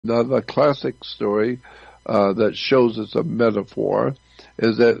Another classic story that shows it's a metaphor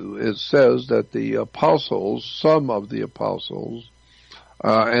is that it says that the apostles, some of the apostles,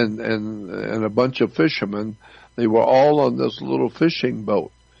 and a bunch of fishermen, they were all on this little fishing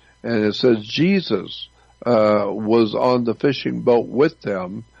boat, and it says Jesus was on the fishing boat with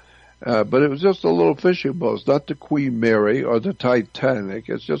them. But it was just a little fishing boat. It's not the Queen Mary or the Titanic.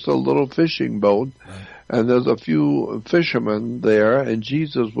 It's just a little fishing boat. Right. And there's a few fishermen there, and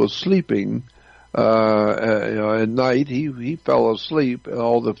Jesus was sleeping. At night, he fell asleep, and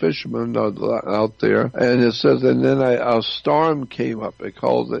all the fishermen are out there. And it says, and then a storm came up.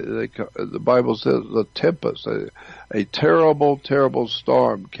 The Bible says a tempest, a terrible, terrible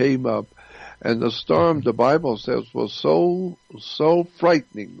storm came up. And the storm, the Bible says, was so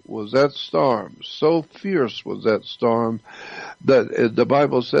frightening was that storm, so fierce was that storm, that the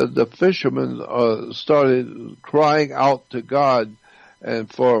Bible says the fishermen started crying out to God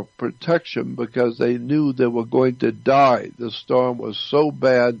and for protection because they knew they were going to die. The storm was so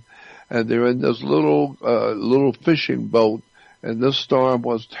bad, and they're in this little fishing boat, and this storm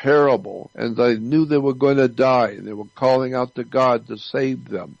was terrible, and they knew they were going to die. They were calling out to God to save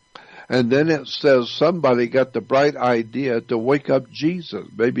them. And then it says somebody got the bright idea to wake up Jesus.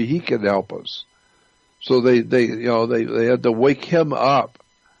 Maybe he can help us. So they had to wake him up.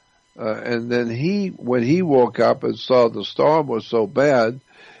 And then when he woke up and saw the storm was so bad,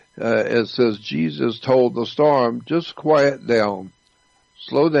 it says Jesus told the storm, just quiet down,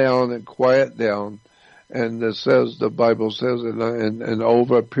 slow down and quiet down. And it says, the Bible says, and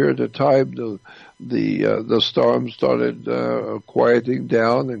over a period of time, the storm started quieting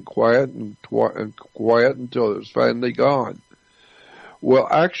down and quiet until it was finally gone. Well,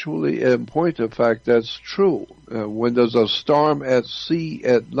 actually, in point of fact, that's true. When there's a storm at sea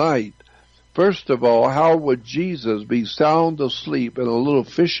at night, first of all, how would Jesus be sound asleep in a little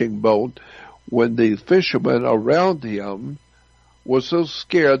fishing boat when the fishermen around him were so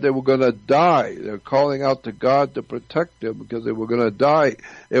scared they were going to die? They're calling out to God to protect them because they were going to die.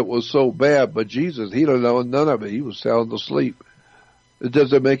 It was so bad. But Jesus, he don't know none of it. He was sound asleep. It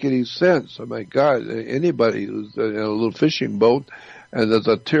doesn't make any sense. I mean, God, anybody who's in a little fishing boat and there's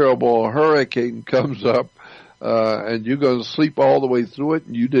a terrible hurricane comes up, and you're going to sleep all the way through it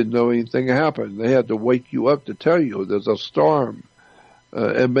and you didn't know anything happened. They had to wake you up to tell you there's a storm.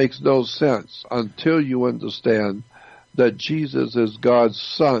 It makes no sense until you understand that Jesus is God's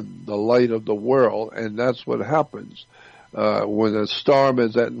Son, the light of the world, and that's what happens. When a storm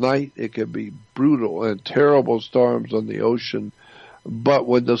is at night, it can be brutal and terrible storms on the ocean. But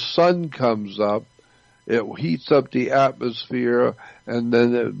when the sun comes up, it heats up the atmosphere, and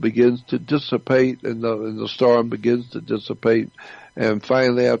then it begins to dissipate, and the storm begins to dissipate. And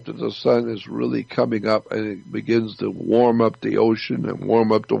finally, after the sun is really coming up and it begins to warm up the ocean and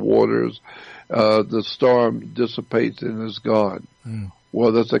warm up the waters, the storm dissipates and is gone. Mm.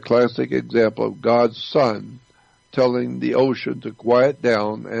 Well, that's a classic example of God's Son telling the ocean to quiet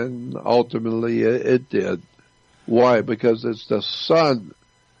down, and ultimately it did. Why? Because it's the sun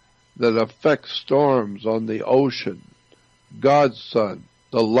that affects storms on the ocean. God's Son,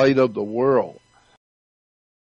 the light of the world.